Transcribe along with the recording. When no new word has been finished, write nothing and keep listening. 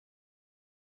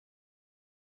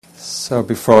So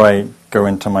before I go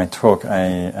into my talk, I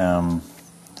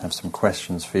have some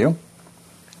questions for you.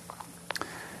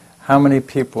 How many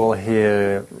people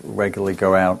here regularly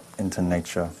go out into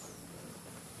nature?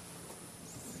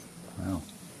 Wow.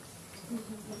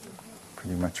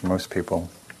 Pretty much most people.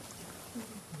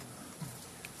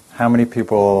 How many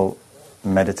people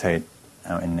meditate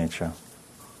out in nature?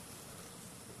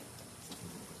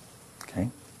 Okay.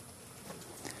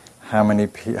 How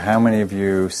many of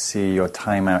you see your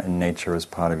time out in nature as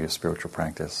part of your spiritual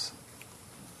practice?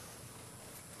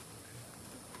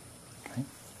 Okay.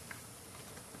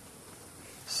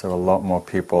 So a lot more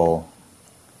people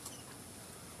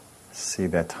see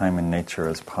their time in nature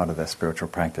as part of their spiritual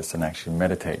practice than actually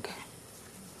meditate.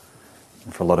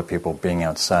 And for a lot of people, being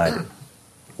outside,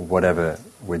 whatever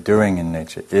we're doing in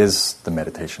nature is the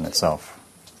meditation itself.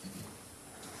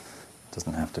 It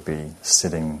doesn't have to be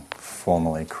sitting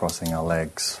formally crossing our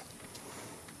legs.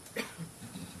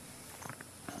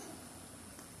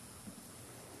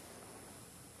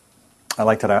 I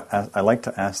like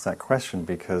to ask that question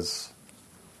because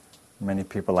many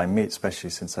people I meet, especially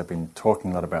since I've been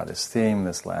talking a lot about this theme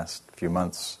this last few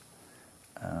months,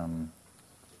 come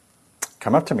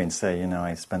up to me and say,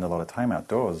 I spend a lot of time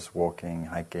outdoors, walking,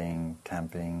 hiking,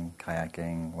 camping,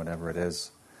 kayaking, whatever it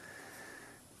is.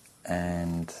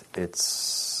 And they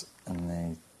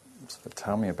sort of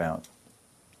tell me about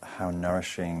how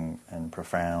nourishing and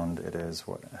profound it is.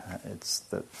 It's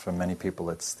that for many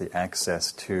people it's the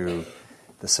access to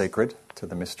the sacred, to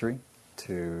the mystery,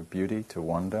 to beauty, to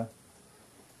wonder,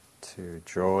 to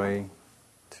joy,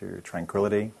 to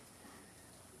tranquility,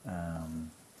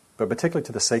 but particularly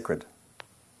to the sacred,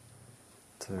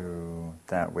 to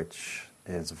that which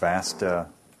is vaster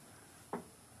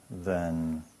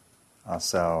than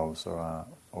ourselves or our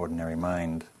ordinary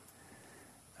mind.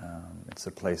 It's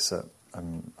a place that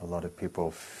a lot of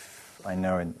people, I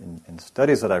know in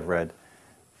studies that I've read,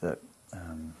 that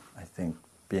I think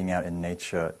being out in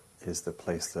nature is the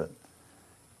place that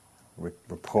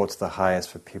reports the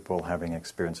highest for people having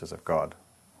experiences of God,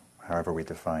 however we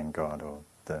define God, or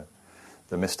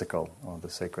the mystical or the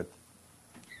sacred.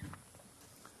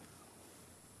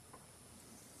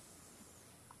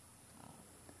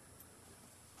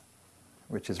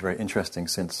 Which is very interesting,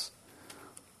 since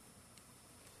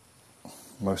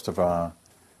most of our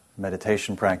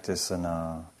meditation practice and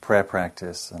our prayer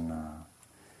practice and our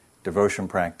devotion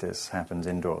practice happens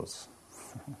indoors,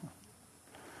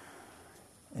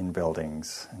 in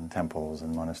buildings, in temples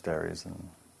and monasteries and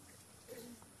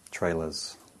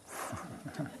trailers,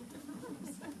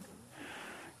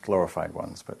 glorified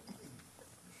ones, but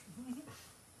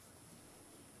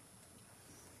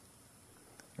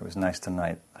it was nice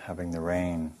tonight having the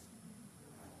rain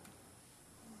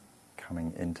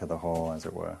coming into the hall, as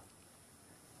it were,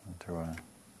 into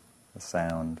the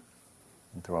sound,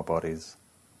 into our bodies.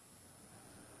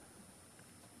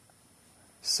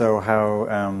 So how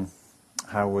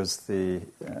was the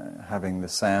having the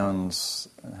sounds,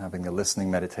 having the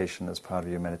listening meditation as part of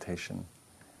your meditation?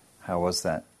 How was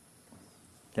that?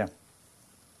 Yeah. It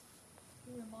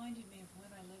reminded me of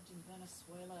when I lived in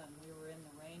Venezuela and we were in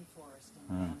the rainforest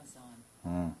in the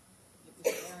Amazon. It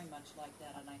was very much like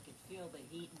that, and I could feel the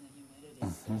heat and the humidity. It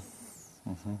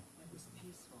was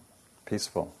peaceful.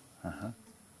 Peaceful.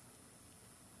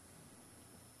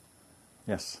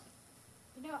 Yes.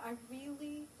 I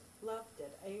really loved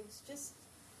it. I was just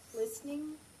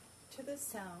listening to the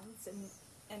sounds,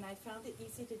 and I found it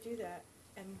easy to do that.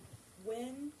 And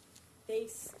when they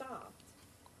stopped,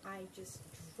 I just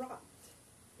dropped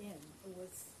in. It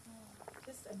was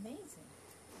just amazing.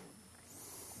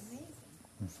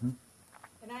 Amazing.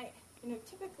 And I,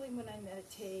 typically when I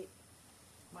meditate,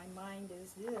 my mind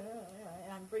is, and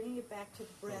I'm bringing it back to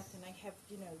the breath, and I have,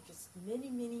 just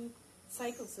many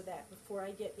cycles of that before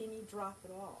I get any drop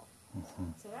at all.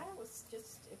 So that was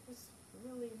it was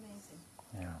really amazing.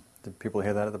 Yeah. Did people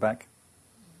hear that at the back?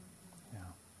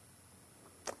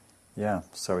 Yeah,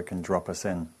 so it can drop us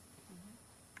in.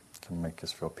 It can make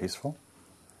us feel peaceful.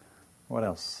 What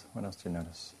else? What else do you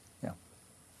notice? Yeah.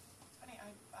 Funny,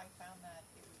 I found that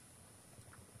it was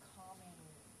calming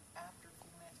after a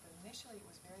few minutes, but initially it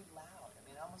was very loud. I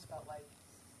mean, it almost felt like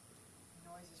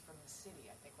noises from the city.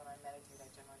 I think when I meditate,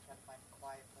 I generally try to find a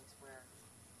quiet place where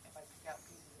if I pick out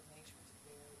pieces of nature, it's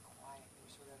very quiet.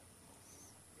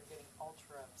 You're getting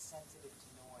ultra sensitive to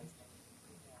noise, and you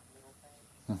pick out little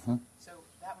things. So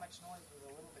that much noise was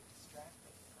a little bit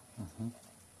distracting for me.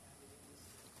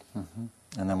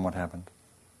 And then what happened?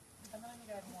 And then I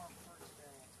think I had more of her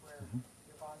experience where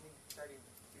your body started,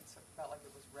 it felt like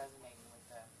it was resonating with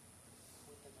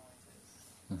the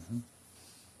noises.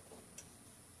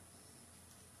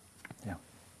 Yeah.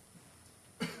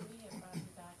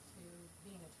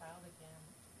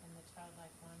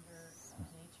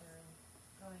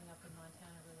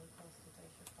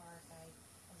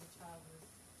 child was,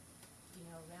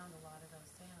 around a lot of those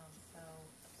sounds. So,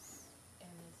 and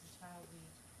as a child,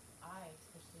 I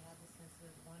especially had this sense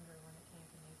of wonder when it came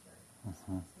to nature.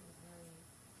 So it was very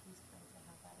peaceful to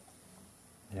have that experience.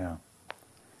 Yeah.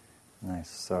 Nice.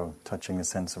 So touching the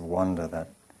sense of wonder, that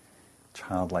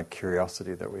childlike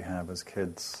curiosity that we have as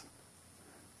kids,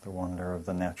 the wonder of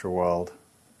the natural world.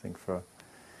 I think for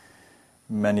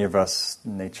many of us,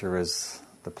 nature is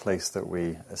the place that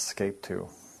we escape to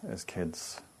as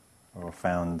kids, or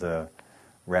found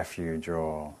refuge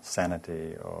or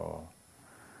sanity or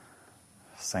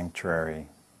sanctuary,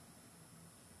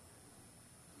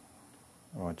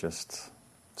 or just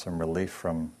some relief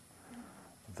from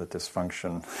the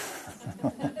dysfunction.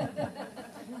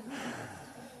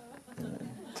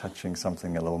 Touching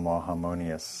something a little more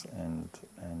harmonious and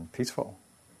peaceful.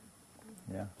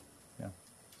 Yeah.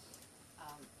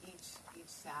 Each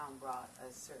sound brought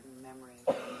a certain memory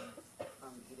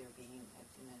from either being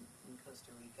in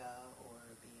Costa Rica or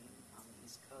being on the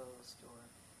East Coast,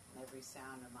 and every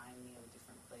sound reminded me of a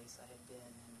different place I had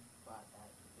been and brought that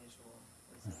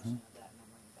visualization of that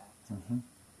memory back to me.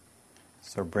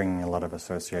 So bringing a lot of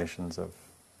associations of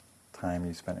time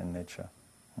you spent in nature.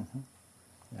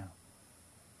 Yeah.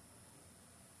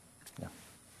 Yeah.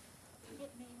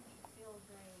 It made me feel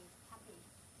very happy.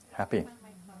 Happy. I found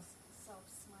myself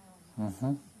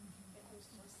smiling. It was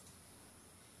just,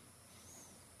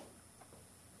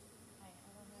 I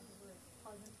don't have the word,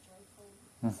 pleasant,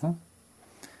 joyful.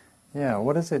 Yeah,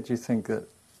 what is it you think that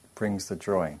brings the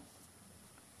joy?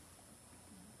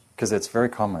 Because it's very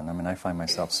common. I mean, I find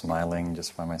myself smiling,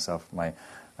 just find myself, I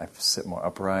sit more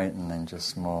upright and then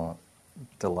just more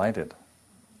delighted.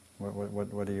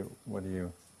 What do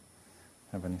you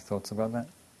have any thoughts about that?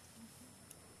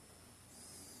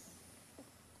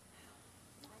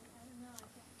 I don't know, I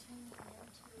think tuning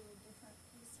into a different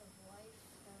piece of life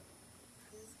that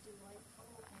is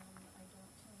delightful and I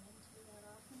don't tune into that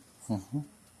often.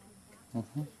 I'm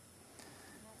happy.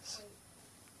 Not quite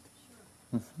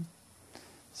sure.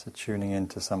 So tuning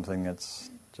into something that's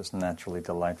just naturally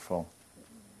delightful.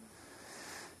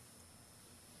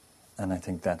 And I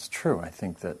think that's true. I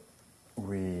think that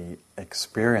we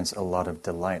experience a lot of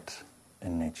delight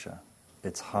in nature.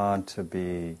 It's hard to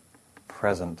be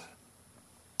present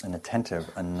and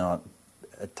attentive and not,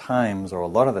 at times, or a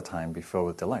lot of the time, be filled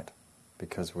with delight.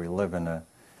 Because we live in a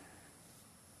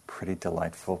pretty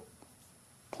delightful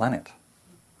planet.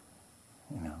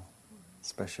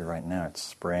 Especially right now. It's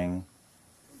spring.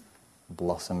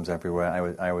 Blossoms everywhere. I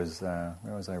was where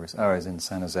was I? I was in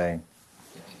San Jose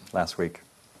last week,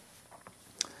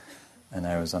 and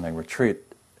I was on a retreat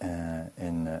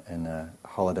in a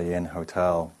Holiday Inn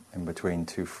hotel in between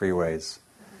two freeways.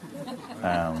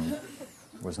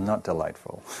 Was not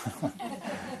delightful,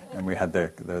 and we had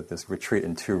this retreat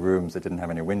in 2 rooms that didn't have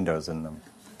any windows in them.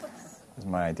 It was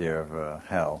my idea of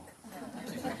hell.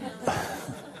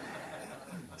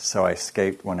 So I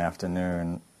escaped one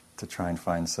afternoon to try and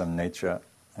find some nature,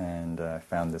 and I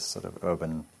found this sort of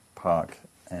urban park,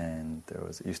 and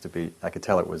I could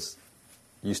tell it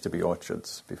used to be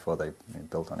orchards before they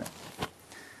built on it.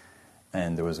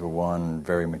 And there was one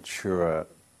very mature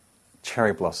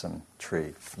cherry blossom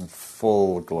tree,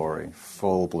 full glory,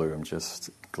 full bloom, just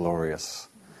glorious,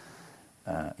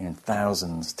 in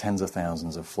thousands, tens of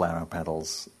thousands of flower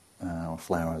petals,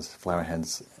 flower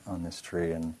heads on this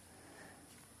tree, and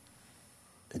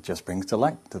it just brings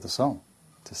delight to the soul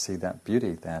to see that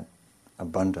beauty, that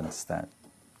abundance, that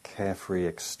carefree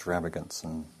extravagance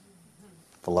and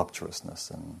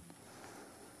voluptuousness and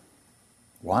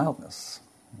wildness,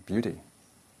 beauty.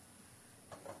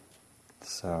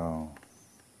 So,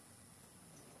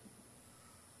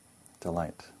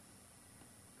 delight.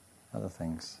 Other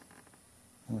things.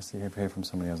 Let me see, hear from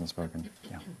somebody who hasn't spoken.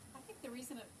 Yeah. I think the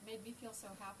reason it made me feel so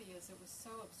happy is it was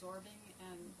so absorbing,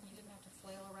 and you didn't have to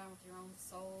flail around with your own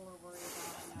soul or worry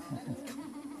about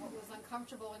what was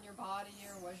uncomfortable in your body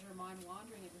or was your mind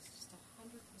wandering. It was just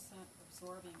 100%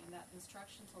 absorbing, and that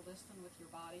instruction to listen with your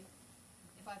body.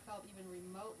 If I felt even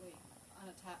remotely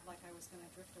unattached, like I was going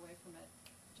to drift away from it,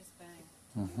 just bang,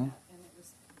 do that, and it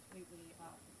was completely,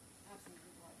 absolutely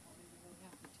delightful. Made me really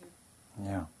happy too.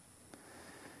 Yeah.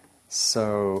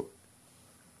 So,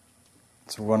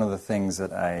 it's one of the things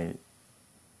that I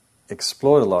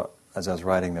explored a lot as I was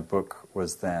writing the book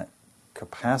was that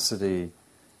capacity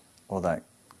or that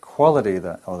quality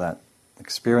or that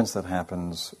experience that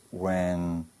happens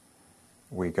when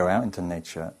we go out into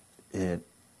nature. It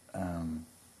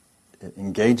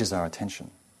engages our attention.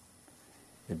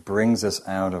 It brings us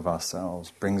out of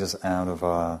ourselves, brings us out of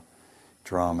our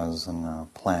dramas and our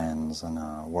plans and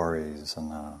our worries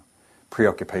and our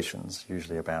preoccupations,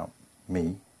 usually about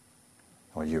me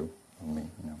or you, or me,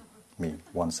 me,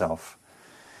 oneself.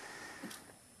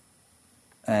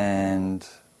 And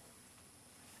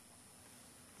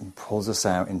pulls us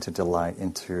out into delight,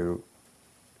 into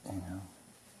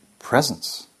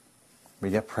presence. We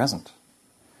get present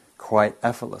quite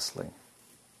effortlessly.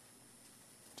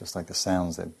 Just like the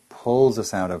sounds that pulls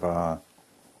us out of our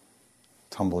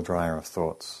tumble dryer of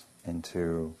thoughts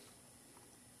into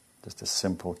just a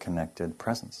simple connected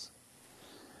presence.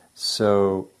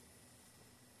 So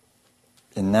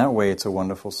in that way, it's a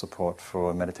wonderful support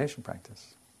for meditation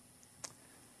practice.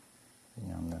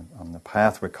 On the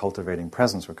path, we're cultivating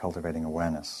presence, we're cultivating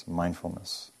awareness,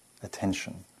 mindfulness,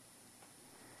 attention.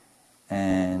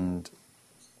 And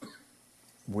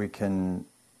we can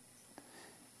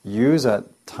use our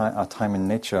time in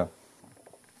nature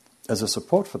as a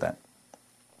support for that,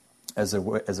 as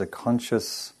a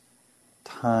conscious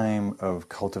time of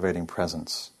cultivating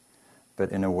presence,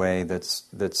 but in a way that's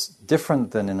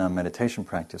different than in our meditation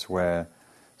practice, where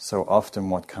so often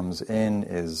what comes in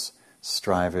is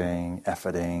striving,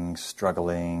 efforting,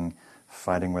 struggling,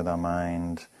 fighting with our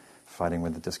mind, fighting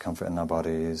with the discomfort in our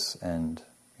bodies, and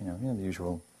the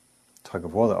usual tug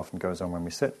of war that often goes on when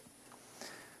we sit.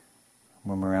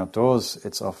 When we're outdoors,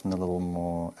 it's often a little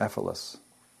more effortless,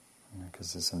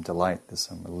 because there's some delight, there's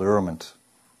some allurement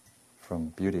from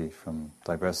beauty, from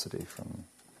diversity, from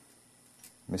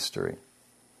mystery.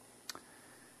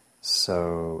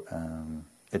 So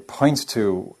it points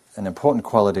to an important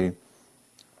quality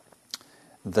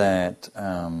that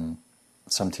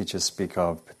some teachers speak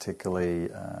of, particularly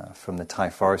from the Thai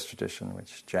forest tradition,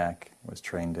 which Jack was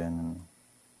trained in, and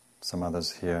some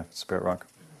others here at Spirit Rock.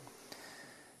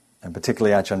 And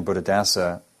particularly Ajahn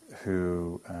Buddhadasa,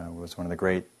 who was one of the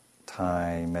great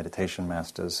Thai meditation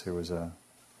masters, who was a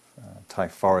Thai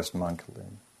forest monk,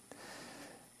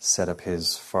 set up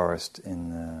his forest in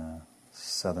the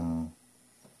southern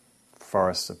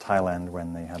forests of Thailand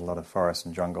when they had a lot of forest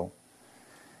and jungle,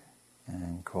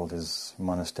 and called his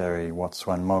monastery Wat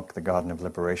Suan Mok, the Garden of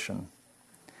Liberation.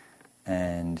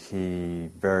 And he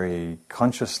very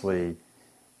consciously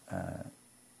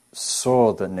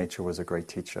saw that nature was a great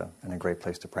teacher and a great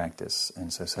place to practice,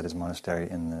 and so set his monastery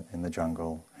in the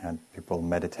jungle, had people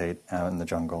meditate out in the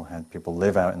jungle, had people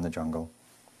live out in the jungle.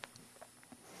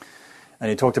 And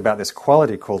he talked about this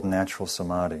quality called natural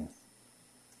samadhi.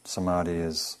 Samadhi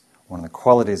is one of the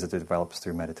qualities that develops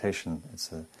through meditation.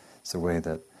 It's a way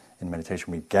that in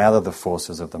meditation we gather the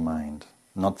forces of the mind,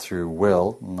 not through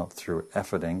will, not through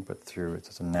efforting, but through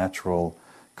it's a natural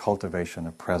cultivation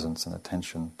of presence and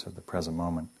attention to the present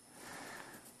moment.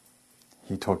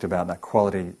 He talked about that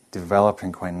quality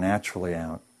developing quite naturally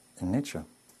out in nature,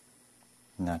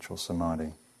 natural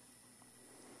samadhi.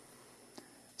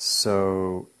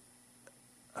 So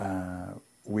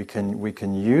we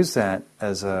can use that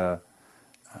as like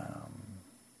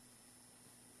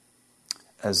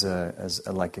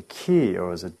a key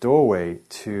or as a doorway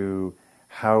to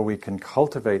how we can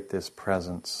cultivate this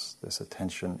presence, this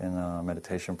attention in our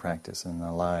meditation practice, in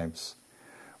our lives,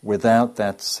 without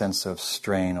that sense of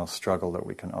strain or struggle that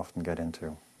we can often get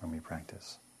into when we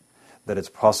practice. That it's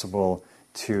possible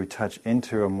to touch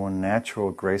into a more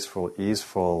natural, graceful,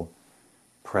 easeful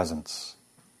presence.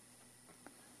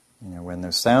 When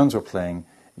those sounds were playing,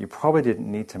 you probably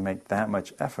didn't need to make that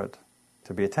much effort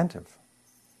to be attentive.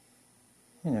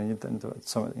 At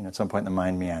some point the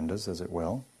mind meanders, as it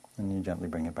will, and you gently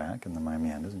bring it back, and the mind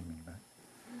meanders, and you bring it back.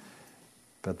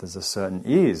 But there's a certain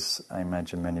ease, I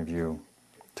imagine many of you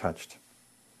touched.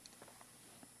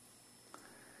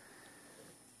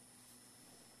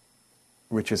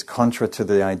 Which is contra to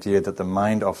the idea that the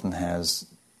mind often has,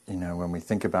 when we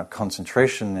think about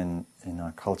concentration in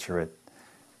our culture,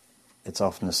 it's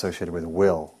often associated with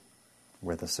will,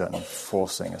 with a certain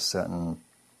forcing, a certain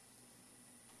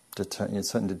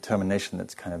determination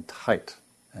that's kind of tight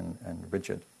and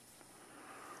rigid.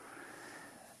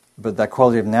 But that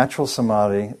quality of natural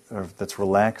samadhi, that's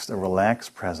relaxed, a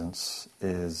relaxed presence,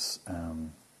 is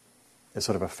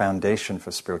sort of a foundation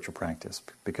for spiritual practice.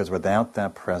 Because without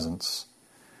that presence,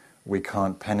 we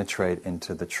can't penetrate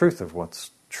into the truth of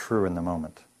what's true in the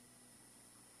moment.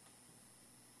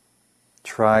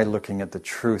 Try looking at the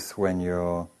truth when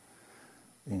you're,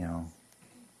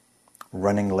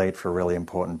 running late for a really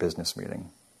important business meeting.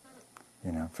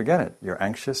 Forget it. You're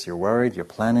anxious, you're worried, you're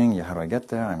planning, how do I get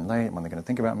there? I'm late, when are they going to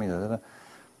think about me? Da, da, da.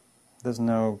 There's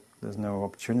no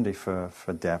opportunity for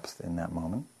depth in that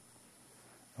moment.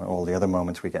 All the other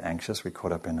moments we get anxious, we're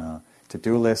caught up in our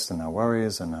to-do list and our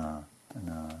worries and our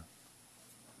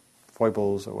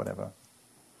foibles or whatever.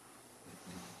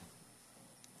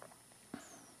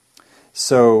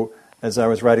 So, as I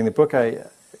was writing the book, I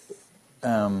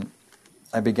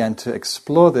I began to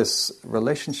explore this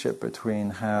relationship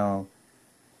between how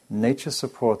nature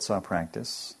supports our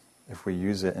practice, if we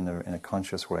use it in a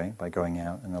conscious way by going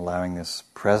out and allowing this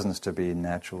presence to be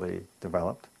naturally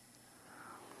developed.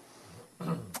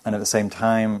 And at the same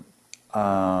time,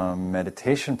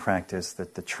 meditation practice,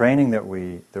 that the training that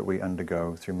we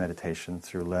undergo through meditation,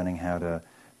 through learning how to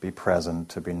be present,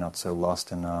 to be not so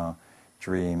lost in our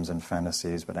dreams and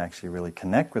fantasies, but actually really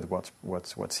connect with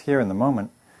what's here in the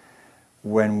moment.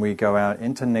 When we go out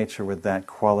into nature with that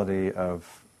quality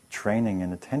of training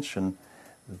and attention,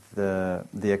 the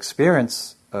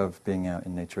experience of being out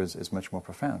in nature is much more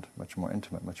profound, much more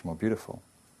intimate, much more beautiful,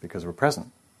 because we're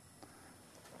present.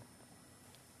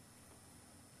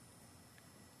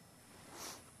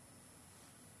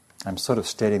 I'm sort of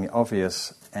stating the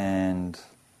obvious, and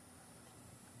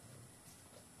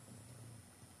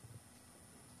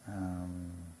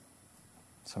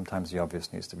sometimes the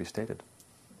obvious needs to be stated.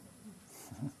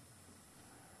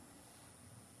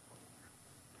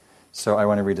 So I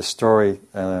want to read a story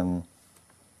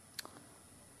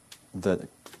that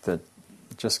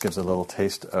just gives a little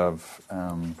taste of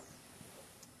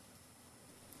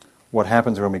what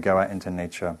happens when we go out into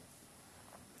nature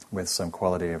with some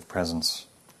quality of presence.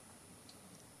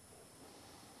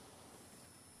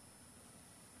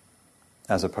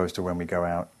 As opposed to when we go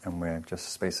out and we're just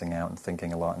spacing out and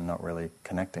thinking a lot and not really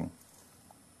connecting.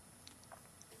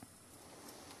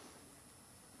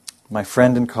 My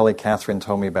friend and colleague Catherine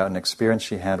told me about an experience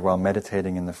she had while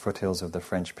meditating in the foothills of the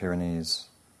French Pyrenees.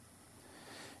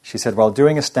 She said, while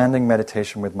doing a standing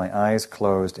meditation with my eyes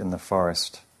closed in the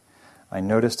forest, I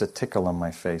noticed a tickle on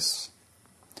my face.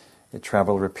 It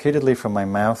traveled repeatedly from my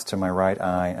mouth to my right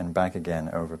eye and back again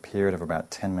over a period of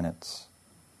about 10 minutes.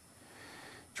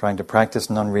 Trying to practice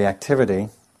non-reactivity,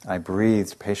 I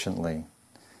breathed patiently,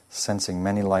 sensing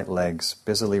many light legs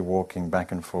busily walking back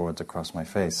and forwards across my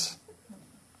face.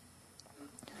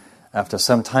 After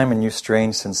some time, a new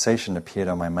strange sensation appeared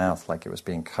on my mouth, like it was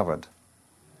being covered.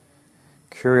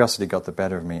 Curiosity got the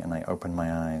better of me, and I opened my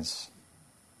eyes.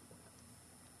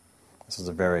 Catherine's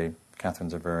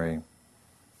a very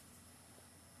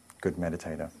good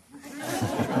meditator.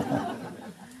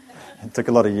 It took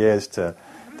a lot of years to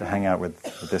hang out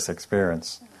with this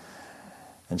experience.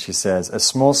 And she says, a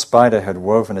small spider had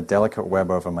woven a delicate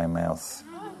web over my mouth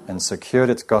and secured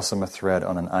its gossamer thread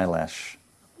on an eyelash.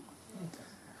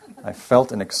 I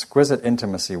felt an exquisite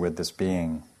intimacy with this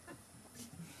being.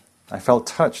 I felt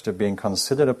touched of being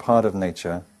considered a part of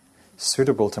nature,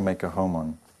 suitable to make a home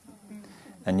on.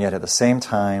 And yet at the same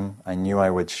time, I knew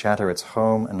I would shatter its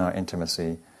home and our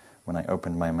intimacy when I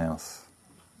opened my mouth.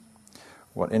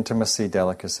 What intimacy,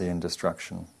 delicacy, and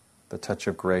destruction. The touch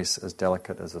of grace as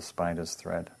delicate as a spider's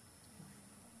thread.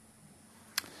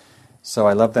 So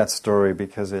I love that story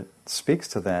because it speaks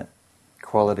to that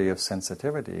quality of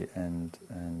sensitivity and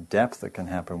depth that can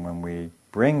happen when we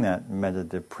bring that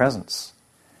meditative presence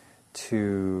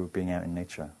to being out in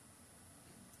nature.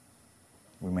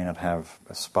 We may not have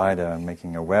a spider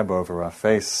making a web over our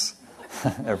face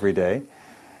every day,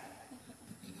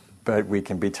 but we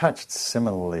can be touched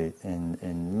similarly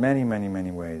in many, many,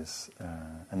 many ways.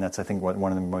 And that's, I think,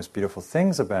 one of the most beautiful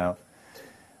things about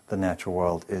the natural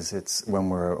world is it's when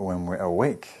we're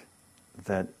awake,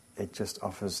 that it just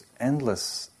offers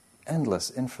endless,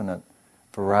 infinite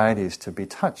varieties to be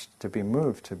touched, to be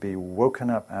moved, to be woken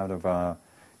up out of our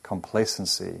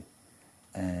complacency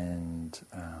and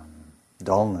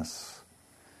dullness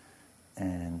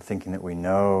and thinking that we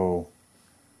know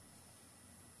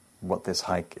what this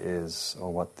hike is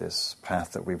or what this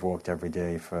path that we've walked every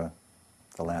day for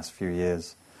the last few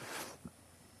years.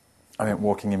 I went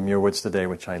walking in Muir Woods today,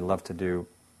 which I love to do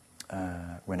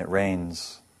when it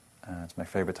rains. It's my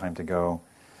favorite time to go.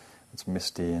 It's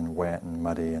misty and wet and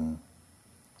muddy, and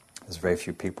there's very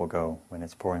few people go when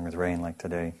it's pouring with rain like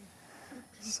today.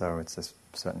 So it's this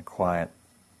certain quiet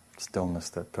stillness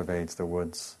that pervades the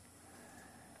woods.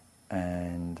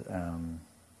 And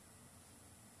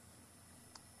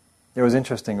it was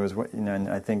interesting. It was, and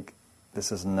I think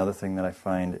this is another thing that I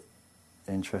find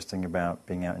interesting about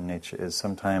being out in nature is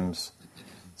sometimes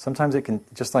it can,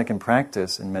 just like in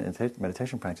practice, in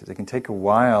meditation practice, it can take a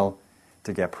while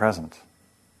to get present.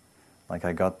 Like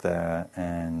I got there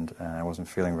and I wasn't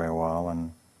feeling very well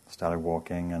and started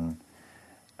walking,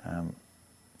 and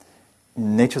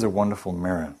nature's a wonderful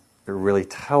mirror. It really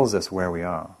tells us where we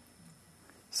are.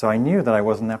 So I knew that I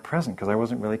wasn't that present because I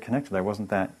wasn't really connected. I wasn't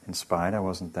that inspired. I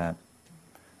wasn't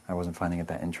finding it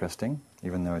that interesting,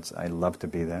 even though I love to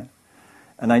be there.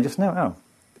 And I just know,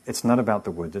 it's not about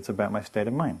the woods, it's about my state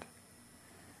of mind.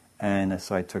 And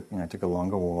so I took a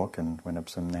longer walk and went up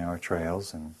some narrow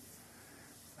trails, and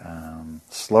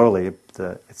slowly,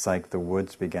 it's like the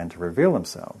woods began to reveal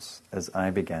themselves as I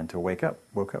began to woke up,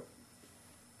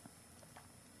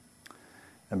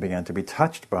 and began to be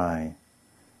touched by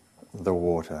the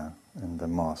water and the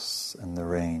moss and the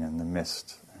rain and the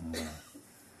mist and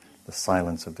the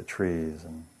silence of the trees.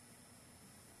 And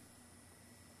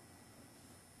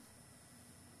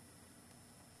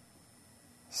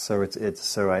so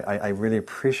I really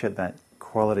appreciate that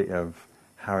quality of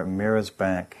how it mirrors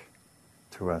back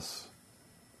to us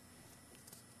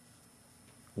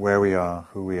where we are,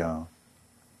 who we are.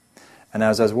 And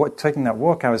as I was taking that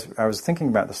walk, I was thinking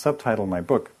about the subtitle of my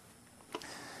book.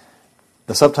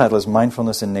 The subtitle is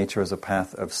Mindfulness in Nature as a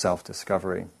Path of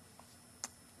Self-Discovery.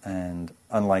 And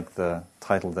unlike the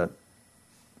title that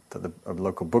a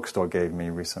local bookstore gave me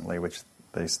recently, which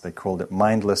they called it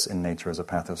Mindless in Nature as a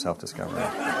Path of Self-Discovery.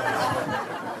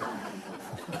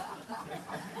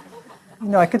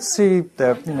 I could see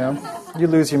that, you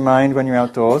lose your mind when you're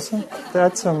outdoors.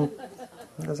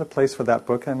 There's a place for that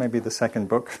book, and maybe the second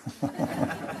book.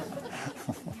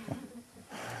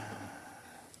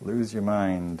 Lose your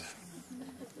mind.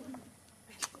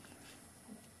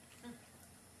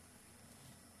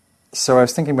 So I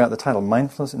was thinking about the title,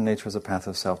 Mindfulness in Nature as a Path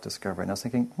of Self-Discovery. And I was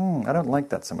thinking, I don't like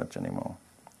that so much anymore.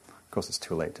 Of course, it's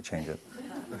too late to change it.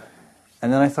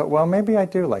 And then I thought, well, maybe I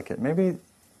do like it. Maybe,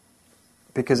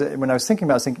 because when I was thinking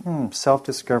about it, I was thinking,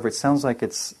 self-discovery, it sounds like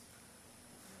it's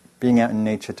being out in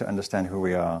nature to understand who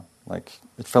we are. Like,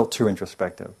 it felt too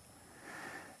introspective.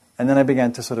 And then I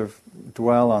began to sort of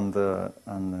dwell on the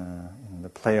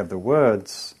play of the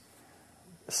words,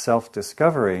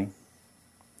 self-discovery,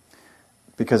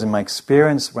 because in my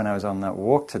experience when I was on that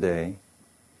walk today,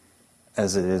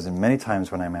 as it is in many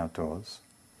times when I'm outdoors,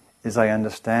 is I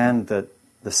understand that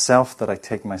the self that I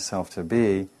take myself to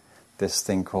be, this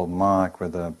thing called Mark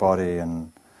with a body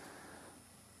and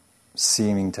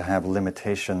seeming to have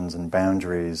limitations and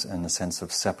boundaries and a sense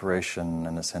of separation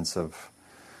and a sense of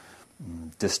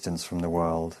distance from the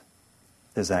world,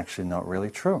 is actually not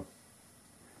really true.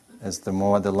 As the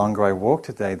longer I walk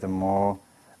today, the more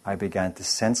I began to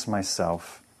sense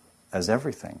myself as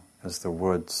everything, as the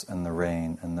woods and the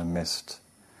rain and the mist,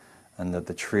 and that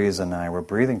the trees and I were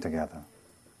breathing together,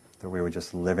 that we were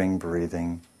just living,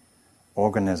 breathing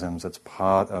organisms that's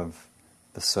part of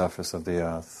the surface of the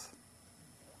earth,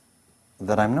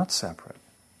 that I'm not separate,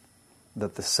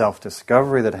 that the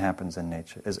self-discovery that happens in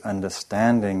nature is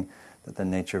understanding that the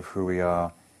nature of who we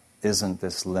are isn't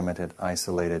this limited,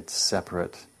 isolated,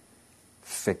 separate,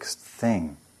 fixed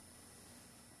thing.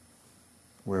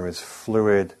 We're as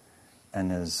fluid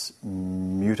and as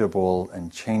mutable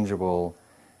and changeable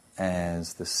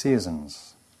as the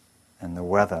seasons and the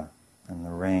weather and the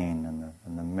rain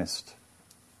and the mist.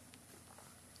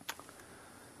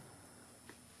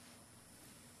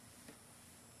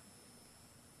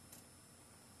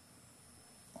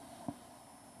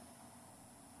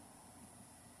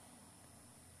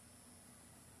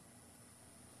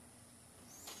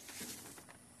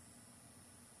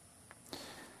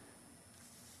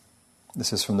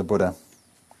 This is from the Buddha.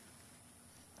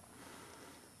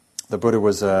 The Buddha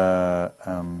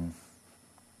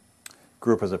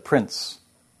grew up as a prince,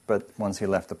 but once he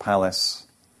left the palace,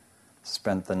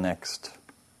 spent the next,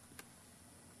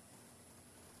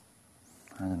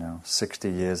 60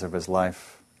 years of his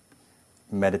life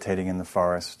meditating in the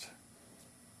forest,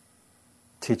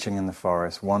 teaching in the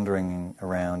forest, wandering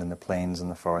around in the plains and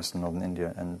the forest in northern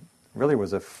India, and really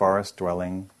was a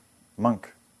forest-dwelling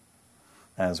monk,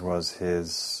 as was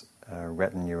his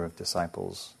retinue of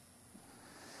disciples.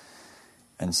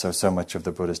 And so much of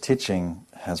the Buddha's teaching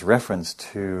has reference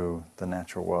to the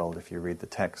natural world if you read the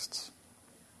texts.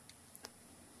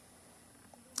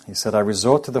 He said, I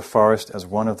resort to the forest as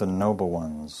one of the noble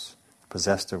ones,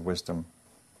 possessed of wisdom.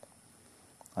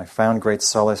 I found great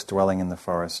solace dwelling in the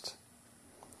forest.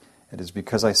 It is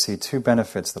because I see two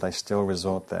benefits that I still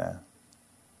resort there.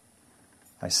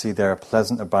 I see there a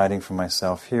pleasant abiding for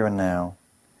myself here and now,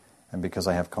 and because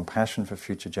I have compassion for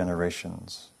future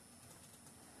generations.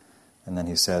 And then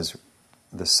he says,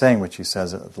 the saying which he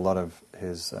says at a lot of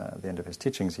his, the end of his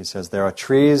teachings, he says, there are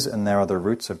trees and there are the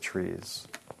roots of trees.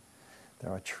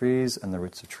 There are trees and the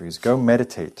roots of trees. Go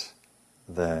meditate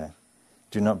there.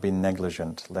 Do not be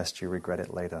negligent, lest you regret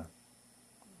it later.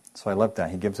 So I love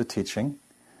that. He gives a teaching,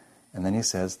 and then he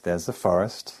says, there's the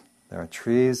forest, there are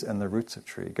trees and the roots of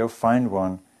tree. Go find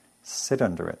one, sit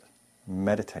under it,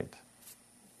 meditate.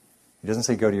 He doesn't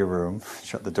say go to your room,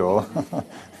 shut the door,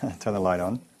 turn the light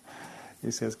on.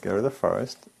 He says go to the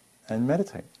forest and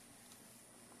meditate.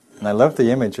 And I love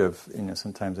the image of,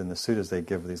 sometimes in the suttas they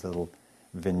give these little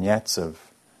vignettes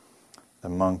of the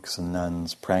monks and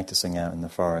nuns practicing out in the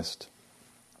forest,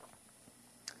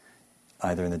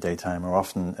 either in the daytime or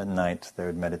often at night. They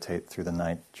would meditate through the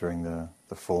night during the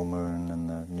full moon and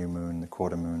the new moon, the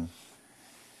quarter moon.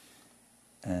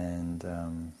 And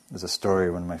there's a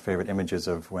story, one of my favorite images,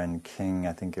 of when King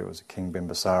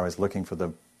Bimbisara is looking for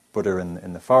the Buddha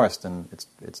in the forest, and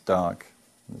it's dark,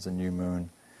 there's a new moon,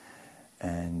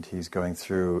 and he's going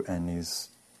through and he's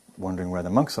wondering where the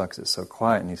monks are because it's so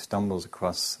quiet, and he stumbles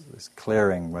across this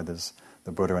clearing where there's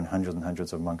the Buddha and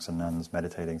hundreds of monks and nuns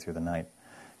meditating through the night.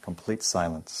 Complete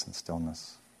silence and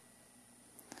stillness.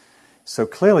 So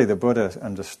clearly the Buddha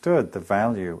understood the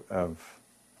value of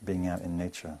being out in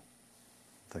nature,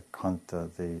 the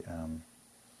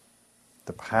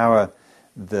power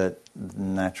that the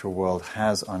natural world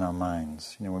has on our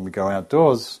minds. When we go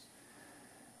outdoors,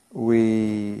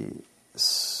 we're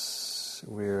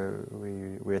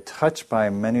touched by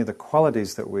many of the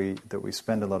qualities that we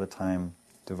spend a lot of time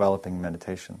developing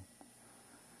meditation.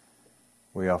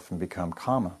 We often become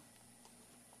calmer,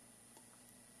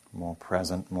 more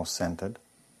present, more centered,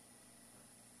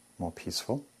 more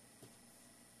peaceful.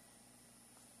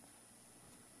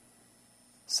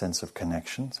 Sense of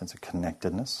connection, sense of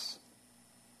connectedness.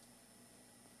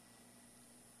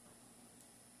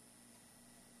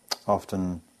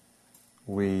 Often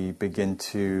we begin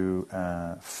to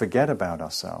forget about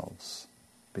ourselves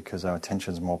because our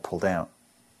attention is more pulled out.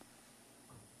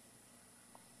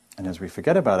 And as we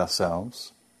forget about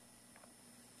ourselves,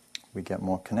 we get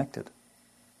more connected.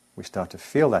 We start to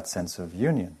feel that sense of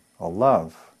union or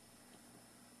love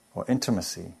or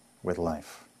intimacy with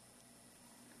life.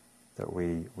 That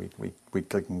we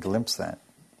can glimpse that.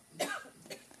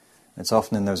 It's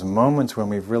often in those moments when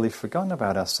we've really forgotten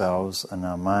about ourselves and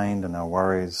our mind and our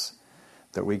worries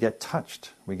that we get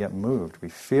touched, we get moved, we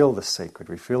feel the sacred,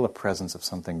 we feel the presence of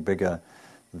something bigger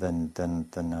than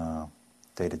our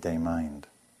day-to-day mind.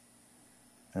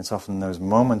 And it's often those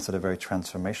moments that are very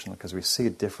transformational because we see a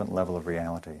different level of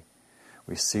reality.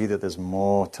 We see that there's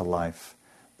more to life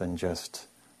than just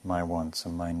my wants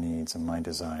and my needs and my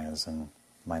desires and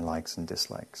my likes and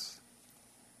dislikes.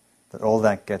 That all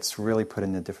that gets really put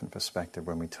in a different perspective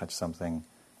when we touch something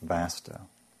vaster.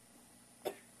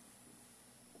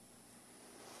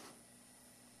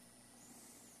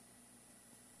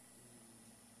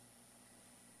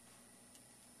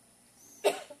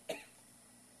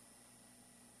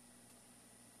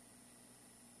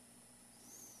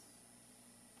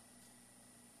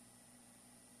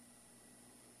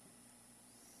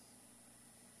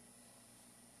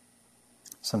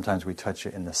 Sometimes we touch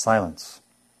it in the silence,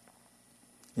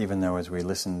 even though as we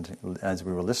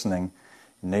were listening,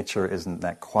 nature isn't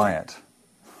that quiet,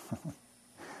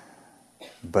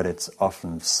 but it's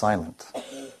often silent.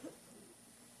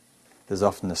 There's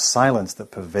often a silence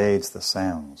that pervades the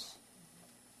sounds.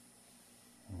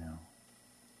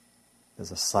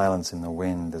 There's a silence in the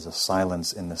wind. There's a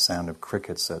silence in the sound of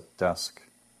crickets at dusk.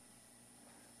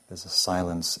 There's a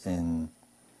silence in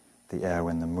the air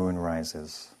when the moon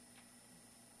rises.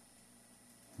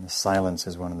 And the silence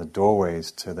is one of the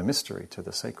doorways to the mystery, to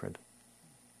the sacred.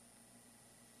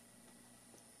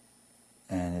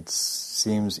 And it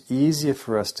seems easier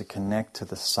for us to connect to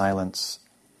the silence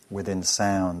within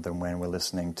sound than when we're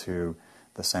listening to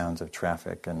the sounds of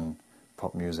traffic and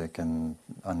pop music and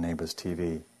on neighbor's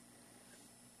TV.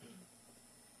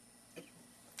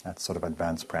 That's sort of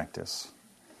advanced practice.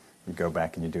 You go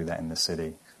back and you do that in the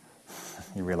city.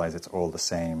 You realize it's all the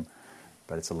same,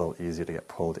 but it's a little easier to get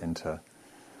pulled into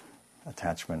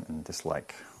attachment and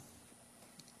dislike.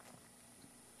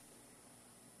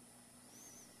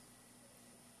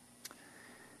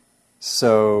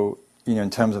 So, in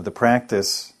terms of the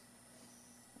practice,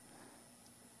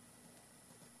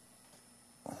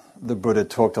 the Buddha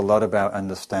talked a lot about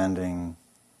understanding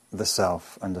the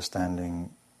self, understanding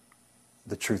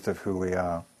the truth of who we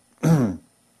are, trying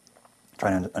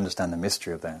to understand the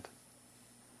mystery of that.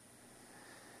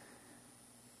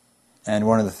 And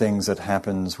one of the things that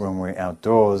happens when we're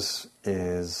outdoors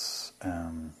is,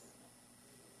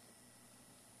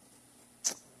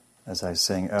 as I was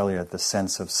saying earlier, the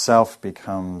sense of self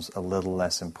becomes a little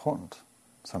less important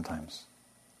sometimes,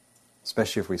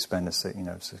 especially if we spend a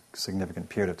significant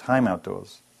period of time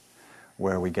outdoors,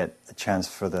 where we get a chance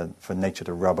for nature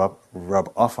to rub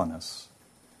off on us,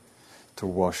 to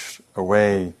wash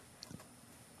away,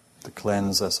 to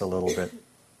cleanse us a little bit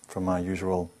from our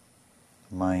usual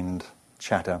mind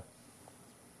chatter.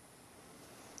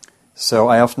 So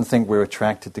I often think we're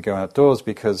attracted to go outdoors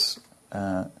because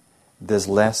there's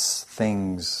less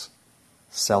things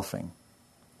selfing.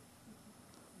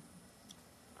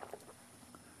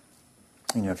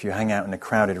 If you hang out in a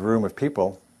crowded room of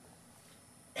people,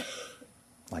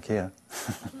 like here.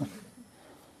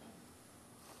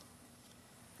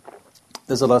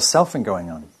 There's a lot of selfing going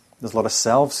on. There's a lot of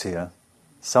selves here,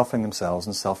 selfing themselves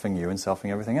and selfing you and selfing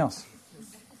everything else.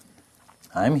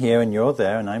 I'm here and you're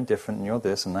there and I'm different and you're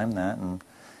this and I'm that, and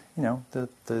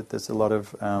there's a lot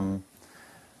of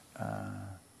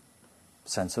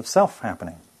sense of self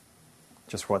happening.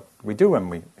 Just what we do when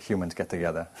we humans get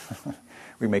together.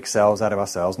 We make selves out of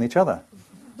ourselves and each other.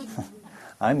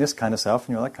 I'm this kind of self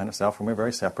and you're that kind of self and we're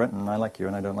very separate and I like you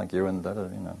and I don't like you and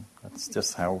that's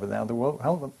just how the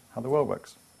world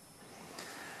works.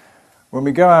 When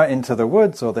we go out into the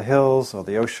woods or the hills or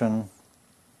the ocean,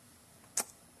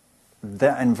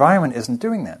 the environment isn't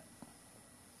doing that.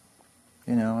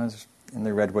 I was in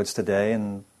the redwoods today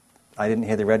and I didn't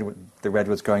hear the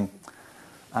redwoods going,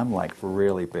 I'm like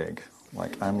really big.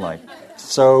 Like I'm like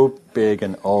so big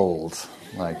and old.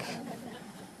 Like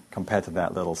compared to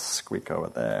that little squeak over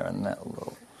there and that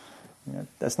little...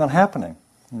 that's not happening.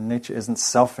 Nature isn't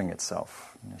selfing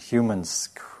itself. Humans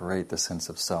create the sense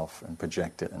of self and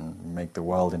project it and make the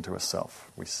world into a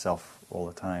self. We self all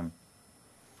the time.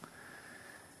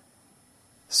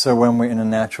 So when we're in a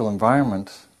natural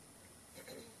environment,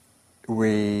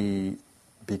 we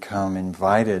become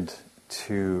invited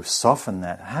to soften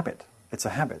that habit. It's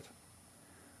a habit.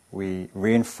 We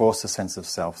reinforce the sense of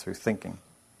self through thinking.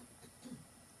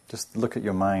 Just look at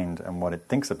your mind and what it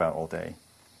thinks about all day.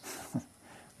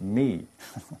 Me.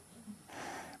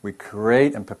 We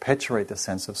create and perpetuate the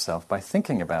sense of self by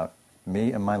thinking about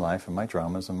me and my life and my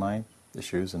dramas and my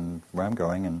issues and where I'm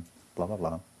going and blah, blah,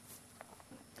 blah.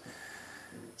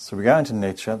 So we go into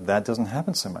nature, that doesn't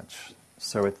happen so much.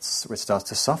 So it starts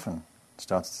to soften, it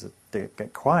starts to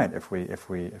get quiet if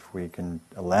we can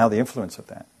allow the influence of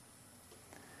that.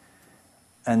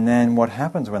 And then what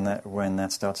happens when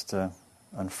that starts to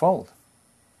unfold?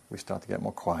 We start to get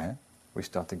more quiet, we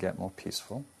start to get more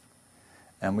peaceful,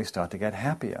 and we start to get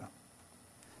happier.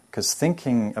 Because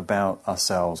thinking about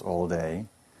ourselves all day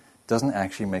doesn't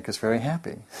actually make us very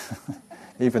happy,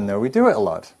 even though we do it a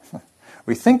lot.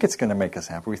 We think it's going to make us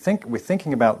happy. We're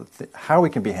thinking about how we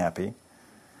can be happy,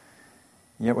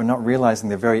 yet we're not realizing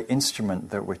the very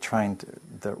instrument that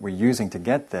we're using to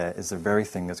get there is the very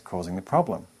thing that's causing the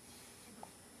problem.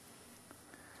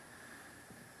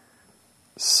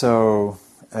 So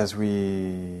as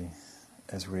we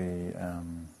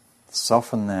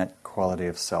soften that quality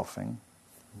of selfing,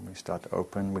 we start to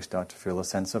open, we start to feel a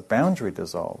sense of boundary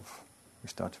dissolve. We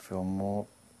start to feel more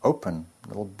open, a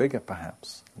little bigger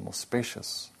perhaps, more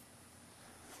spacious,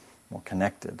 more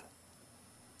connected.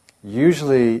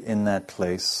 Usually in that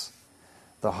place,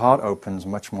 the heart opens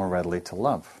much more readily to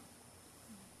love,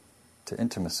 to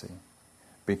intimacy,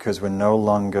 because we're no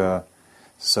longer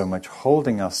so much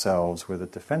holding ourselves with a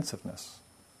defensiveness,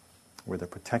 with a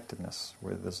protectiveness,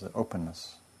 with this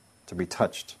openness to be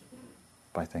touched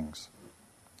by things.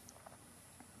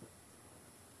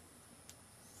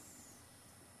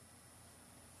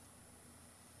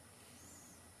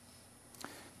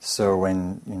 So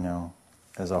when,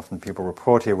 as often people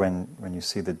report here, when you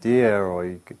see the deer or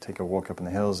you could take a walk up in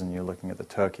the hills and you're looking at the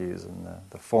turkeys and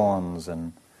the fawns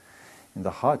and the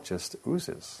heart just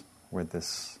oozes with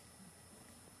this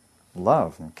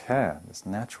love and care, this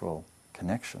natural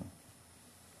connection.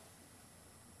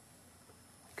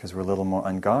 Because we're a little more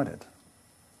unguarded.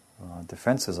 Our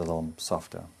defense is a little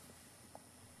softer.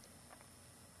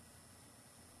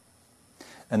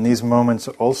 And these moments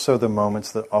are also the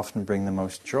moments that often bring the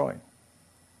most joy.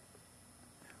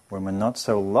 When we're not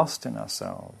so lost in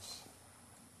ourselves,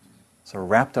 so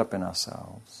wrapped up in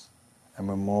ourselves, and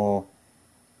we're more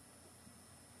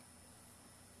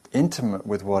intimate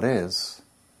with what is,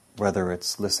 whether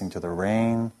it's listening to the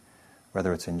rain,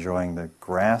 whether it's enjoying the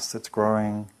grass that's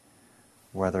growing,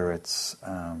 whether it's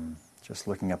just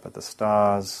looking up at the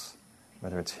stars,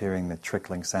 whether it's hearing the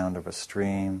trickling sound of a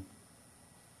stream,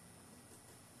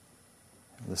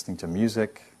 listening to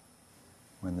music.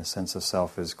 When the sense of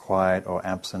self is quiet or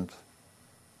absent,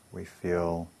 we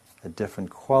feel a different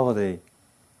quality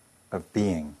of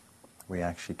being. We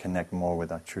actually connect more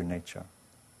with our true nature.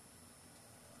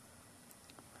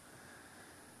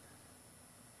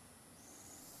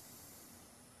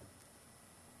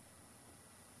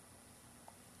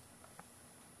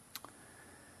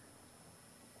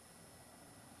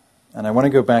 And I want to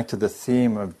go back to the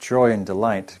theme of joy and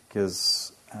delight,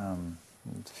 because a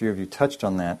few of you touched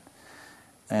on that.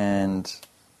 And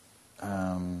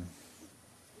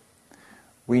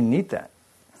we need that.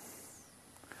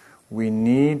 We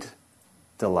need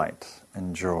delight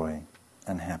and joy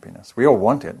and happiness. We all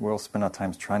want it. We all spend our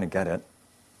times trying to get it,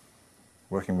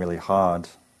 working really hard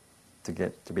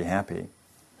to be happy.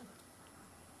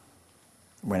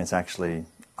 when it's actually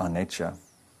our nature.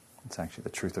 It's actually the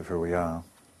truth of who we are.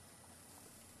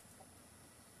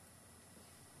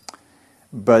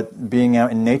 But being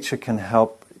out in nature can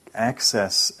help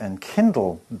access and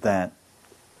kindle that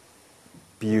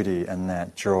beauty and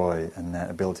that joy and that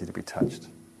ability to be touched.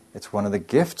 It's one of the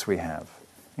gifts we have,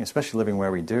 especially living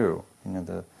where we do.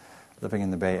 Living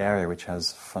in the Bay Area, which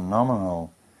has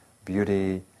phenomenal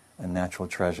beauty and natural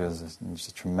treasures. There's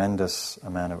a tremendous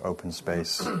amount of open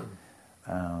space.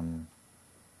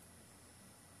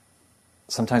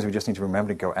 Sometimes we just need to remember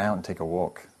to go out and take a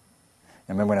walk.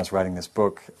 I remember when I was writing this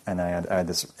book, and I had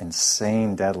this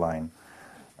insane deadline.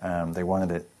 They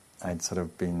wanted it. I'd sort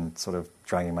of been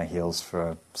dragging my heels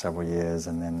for several years,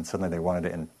 and then suddenly they wanted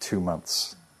it in 2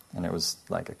 months, and it was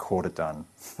like a quarter done.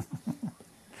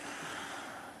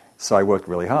 So I worked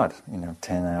really hard,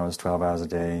 10 hours, 12 hours a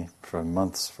day for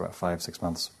months, for 5-6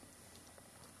 months.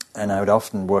 And I would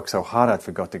often work so hard I'd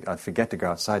forget to go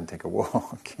outside and take a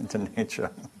walk into nature.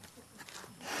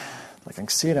 Like, I can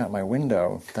see it out my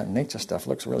window. That nature stuff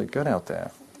looks really good out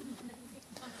there.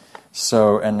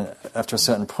 So, and after a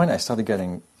certain point, I started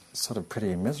getting sort of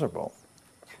pretty miserable.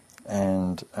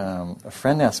 And a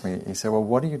friend asked me, he said, well,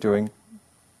 what are you doing,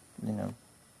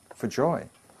 for joy?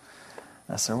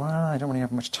 I said, well, I don't really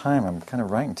have much time. I'm kind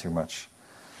of writing too much.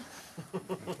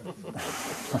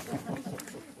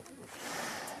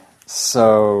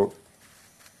 So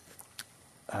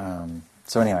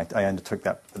anyway, I undertook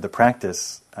the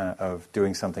practice of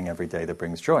doing something every day that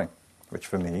brings joy, which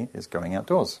for me is going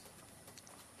outdoors.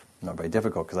 Not very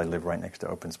difficult because I live right next to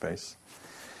open space.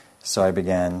 So I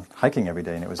began hiking every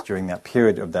day, and it was during that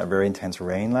period of that very intense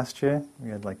rain last year. We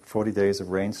had like 40 days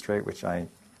of rain straight, which I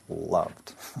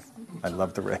loved. I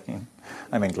loved the rain.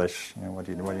 I'm English. What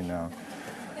do you know?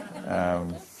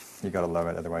 You got to love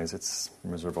it, otherwise it's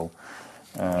miserable.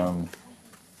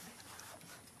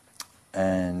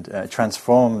 And it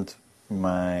transformed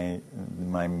my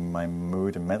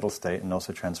mood and mental state, and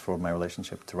also transformed my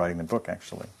relationship to writing the book,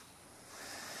 actually.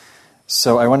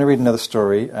 So I want to read another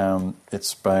story.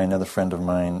 It's by another friend of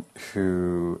mine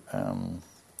who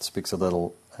speaks a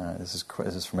little. This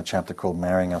is from a chapter called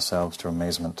Marrying Ourselves to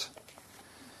Amazement.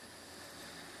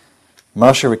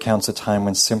 Marcia recounts a time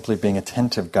when simply being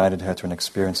attentive guided her to an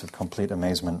experience of complete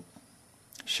amazement.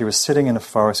 She was sitting in a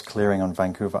forest clearing on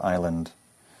Vancouver Island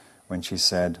when she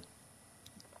said,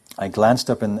 I glanced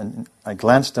up and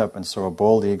saw a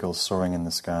bald eagle soaring in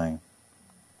the sky.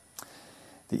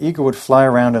 The eagle would fly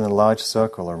around in a large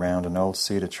circle around an old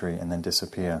cedar tree and then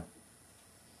disappear.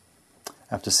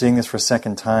 After seeing this for a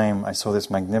second time, I saw this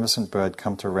magnificent bird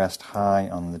come to rest high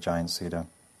on the giant cedar.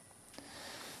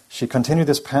 She continued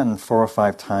this pattern 4 or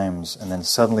 5 times, and then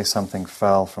suddenly something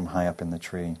fell from high up in the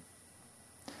tree.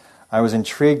 I was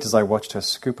intrigued as I watched her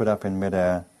scoop it up in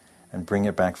midair and bring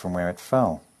it back from where it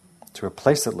fell, to a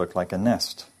place that looked like a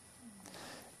nest.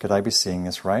 Could I be seeing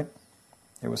this right?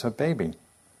 It was her baby.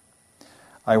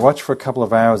 I watched for a couple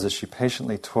of hours as she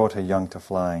patiently taught her young to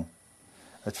fly.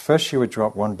 At first she would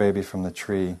drop one baby from the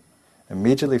tree,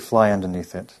 immediately fly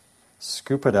underneath it,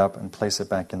 scoop it up and place it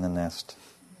back in the nest.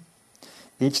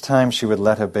 Each time she would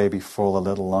let her baby fall a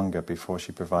little longer before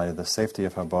she provided the safety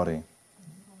of her body.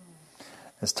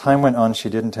 As time went on, she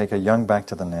didn't take her young back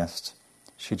to the nest.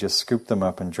 She just scooped them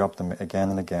up and dropped them again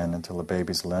and again until the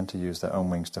babies learned to use their own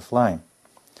wings to fly,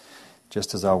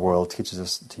 just as our world teaches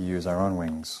us to use our own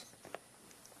wings.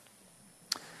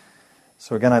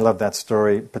 So again, I love that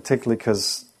story, particularly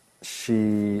because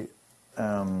she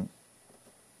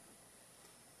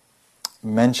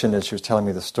mentioned, as she was telling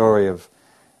me the story of,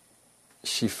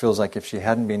 she feels like if she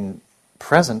hadn't been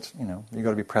present, you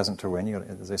got to be present to win,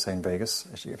 as they say in Vegas.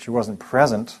 If she wasn't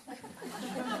present,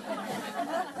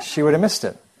 she would have missed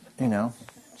it.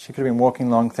 She could have been walking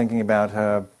along thinking about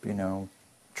her,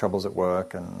 troubles at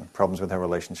work and problems with her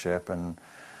relationship and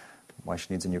why she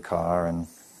needs a new car, and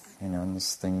and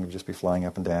this thing would just be flying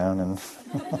up and down, and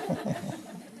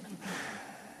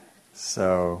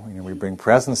so we bring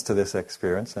presence to this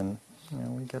experience, and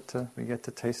we get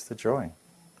to taste the joy.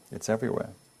 It's everywhere.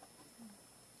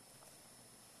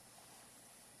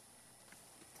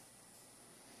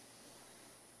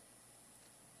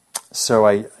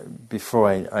 So before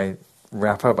I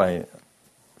wrap up, I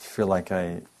feel like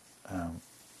I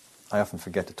often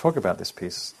forget to talk about this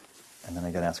piece, and then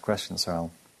I get asked questions, so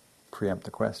I'll preempt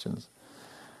the questions.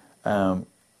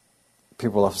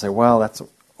 People often say, well, that's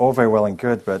all very well and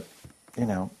good, but,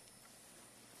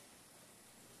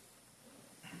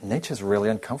 nature's really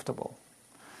uncomfortable.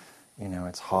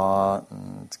 It's hot,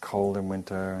 and it's cold in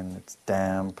winter, and it's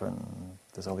damp, and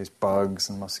there's all these bugs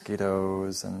and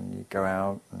mosquitoes, and you go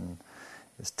out, and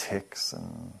there's ticks,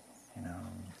 and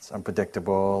It's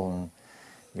unpredictable, and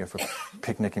you go for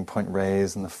picnicking Point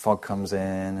Reyes, and the fog comes in,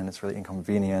 and it's really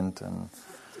inconvenient, and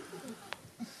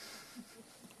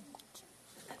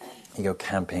you go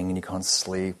camping, and you can't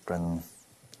sleep,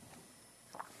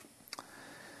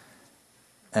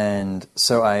 and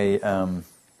so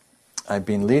I've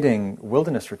been leading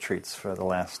wilderness retreats for the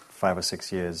last 5 or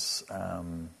 6 years,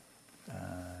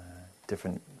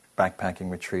 different backpacking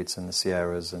retreats in the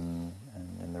Sierras and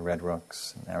in the Red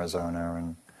Rocks in Arizona,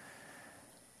 and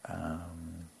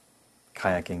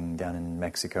kayaking down in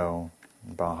Mexico,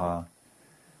 in Baja,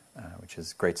 which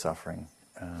is great suffering,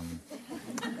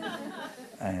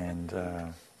 and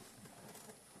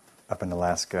up in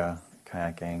Alaska,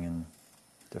 kayaking and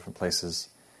different places.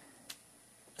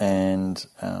 And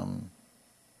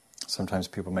sometimes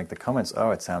people make the comments,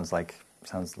 "Oh, it sounds like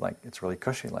it's really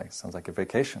cushy, like sounds like a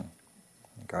vacation.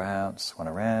 You go out, swan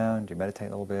around, you meditate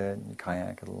a little bit, you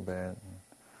kayak a little bit. And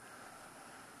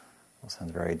it all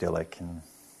sounds very idyllic."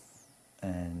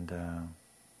 And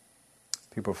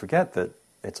people forget that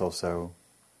it's also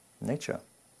nature.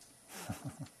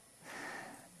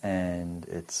 And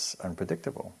it's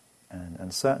unpredictable and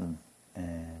uncertain,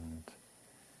 and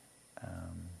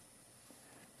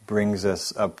brings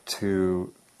us up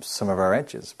to some of our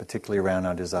edges, particularly around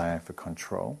our desire for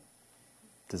control,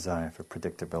 desire for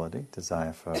predictability,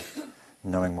 desire for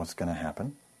knowing what's going to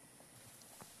happen.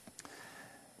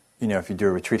 If you do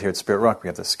a retreat here at Spirit Rock, we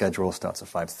have the schedule, starts at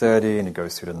 5:30, and it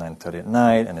goes through to 9:30 at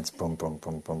night, and it's boom, boom,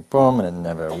 boom, boom, boom, and it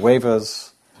never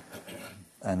wavers.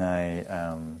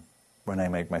 And when I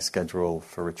make my schedule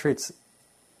for retreats,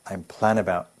 I plan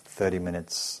about 30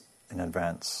 minutes in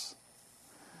advance,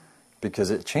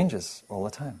 because it changes all the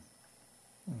time.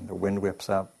 The wind whips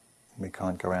up, we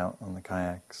can't go out on the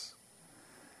kayaks,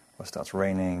 or it starts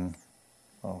raining,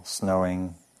 or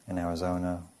snowing in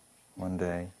Arizona one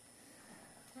day,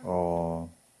 or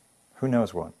who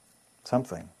knows what.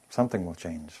 Something will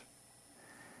change.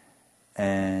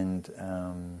 And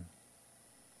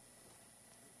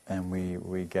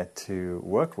we get to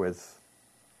work with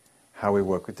how we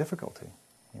work with difficulty.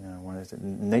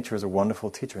 Nature is a wonderful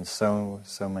teacher in so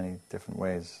many different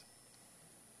ways,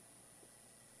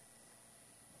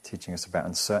 teaching us about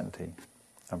uncertainty,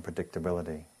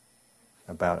 unpredictability,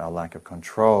 about our lack of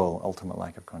control, ultimate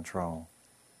lack of control.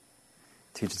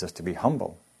 Teaches us to be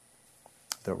humble,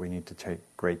 that we need to take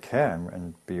great care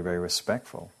and be very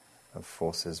respectful of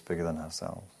forces bigger than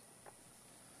ourselves.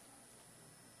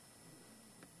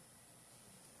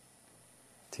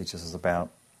 Teaches us about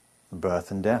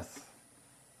birth and death.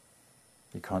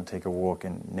 You can't take a walk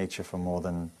in nature for more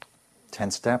than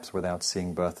 10 steps without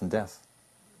seeing birth and death.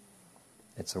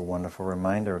 It's a wonderful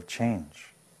reminder of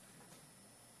change.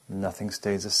 Nothing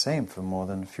stays the same for more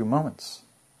than a few moments.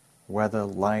 Weather,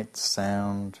 light,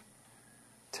 sound,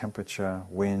 temperature,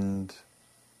 wind,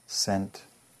 scent.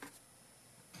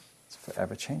 It's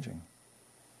forever changing.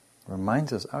 It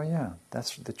reminds us, oh yeah,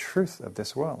 that's the truth of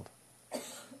this world.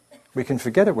 We can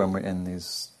forget it when we're in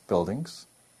these buildings,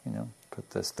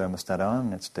 put this thermostat on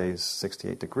and it stays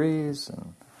 68 degrees,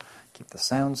 and keep the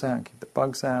sounds out, and keep the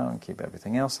bugs out, and keep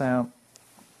everything else out.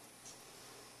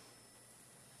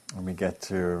 And we get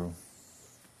to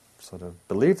sort of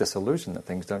believe this illusion that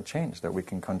things don't change, that we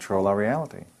can control our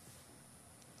reality.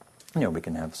 We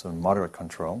can have some moderate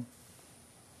control.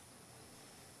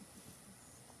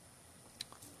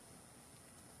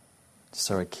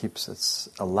 So it keeps us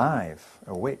alive,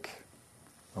 awake,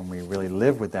 when we really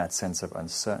live with that sense of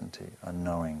uncertainty,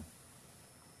 unknowing.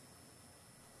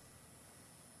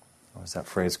 Or as that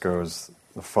phrase goes,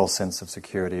 the false sense of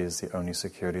security is the only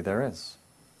security there is.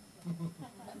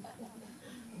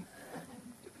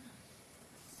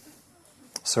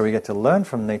 So we get to learn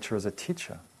from nature as a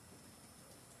teacher.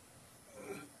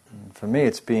 And for me,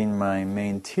 it's been my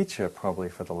main teacher probably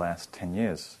for the last 10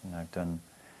 years. I've done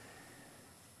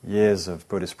years of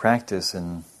Buddhist practice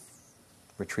in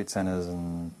retreat centers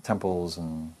and temples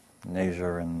and in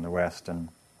Asia and the West, and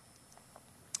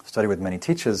studied with many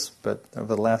teachers, but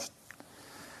over the last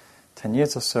 10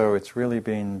 years or so, it's really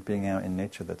been being out in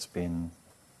nature that's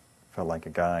felt like a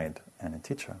guide and a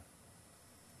teacher.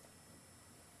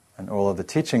 And all of the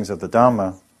teachings of the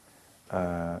Dharma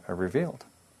are revealed.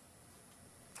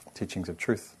 Teachings of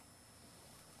truth.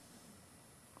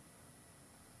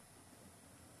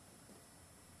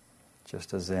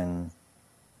 Just as in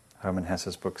Hermann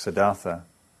Hesse's book Siddhartha,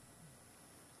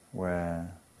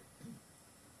 where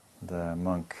the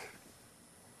monk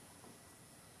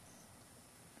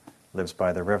lives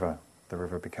by the river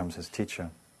becomes his teacher.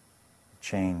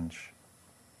 Change,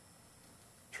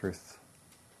 truth.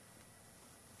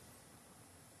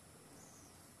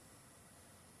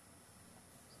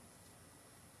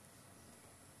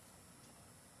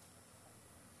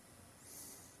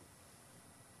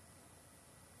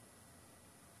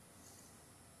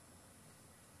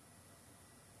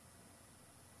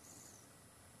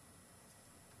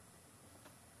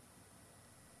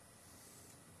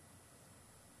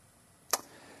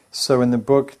 So in the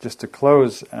book, just to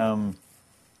close, I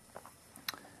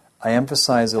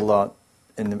emphasize a lot.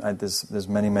 There's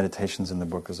many meditations in the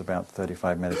book. There's about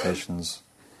 35 meditations.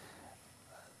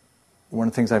 One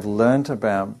of the things I've learned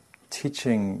about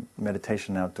teaching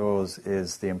meditation outdoors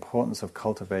is the importance of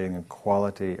cultivating a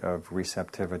quality of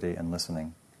receptivity and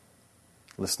listening.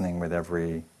 Listening with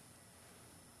every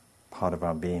part of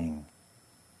our being.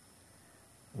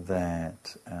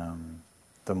 That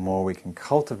the more we can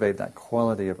cultivate that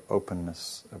quality of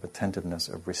openness, of attentiveness,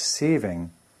 of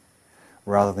receiving,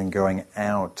 rather than going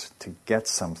out to get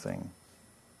something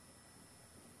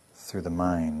through the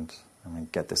mind. I'm going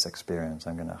to get this experience.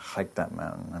 I'm going to hike that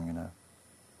mountain. I'm going to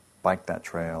bike that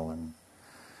trail. And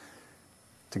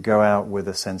to go out with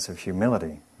a sense of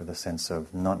humility, with a sense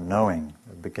of not knowing,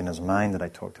 the beginner's mind that I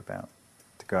talked about.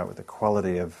 To go out with the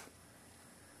quality of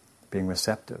being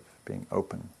receptive, being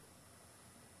open.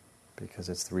 Because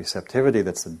it's the receptivity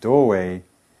that's the doorway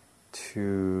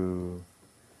to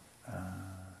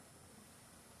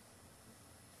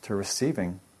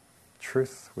receiving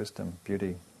truth, wisdom,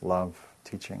 beauty, love,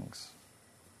 teachings.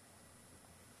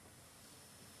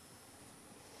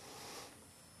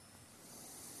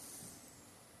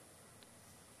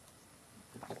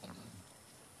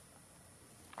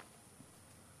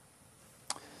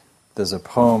 There's a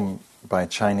poem by a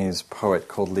Chinese poet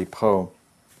called Li Po.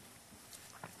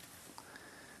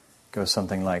 Goes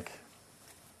something like,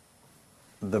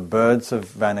 "The birds have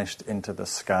vanished into the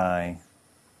sky,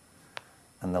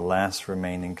 and the last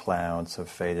remaining clouds have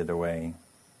faded away.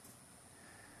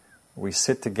 We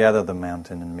sit together, the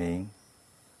mountain and me,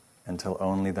 until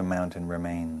only the mountain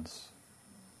remains.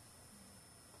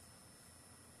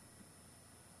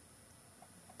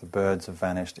 The birds have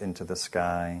vanished into the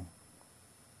sky,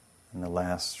 and the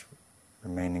last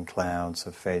remaining clouds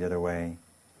have faded away.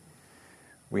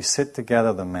 We sit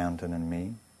together, the mountain and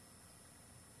me,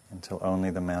 until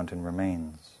only the mountain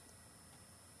remains."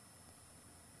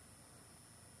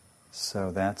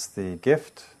 So that's the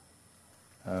gift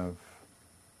of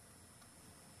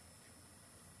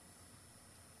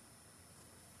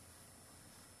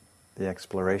the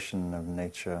exploration of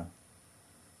nature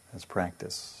as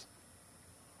practice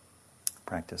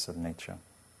of nature.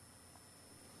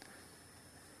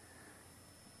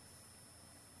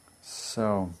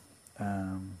 So,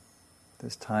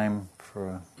 there's time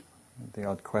for the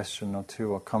odd question or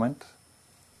two or comment.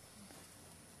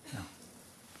 Yeah.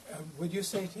 Would you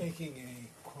say taking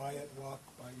a quiet walk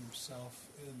by yourself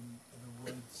in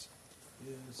the woods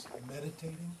is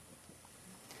meditating?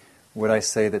 Would I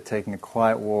say that taking a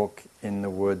quiet walk in the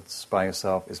woods by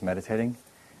yourself is meditating?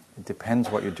 It depends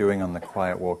what you're doing on the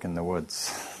quiet walk in the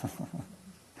woods.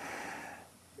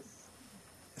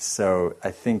 So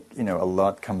I think, a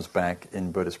lot comes back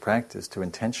in Buddhist practice to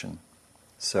intention.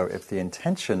 So if the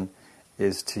intention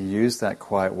is to use that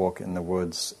quiet walk in the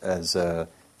woods as a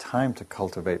time to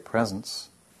cultivate presence,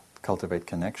 cultivate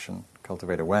connection,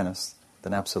 cultivate awareness,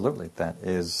 then absolutely, that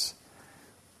is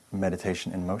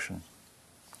meditation in motion.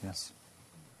 Yes.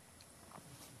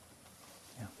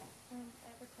 Yeah. I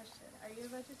have a question. Are you a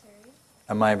vegetarian?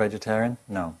 Am I a vegetarian?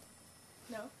 No.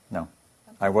 No? No.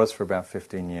 I was for about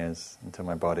 15 years until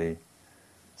my body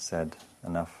said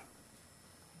enough.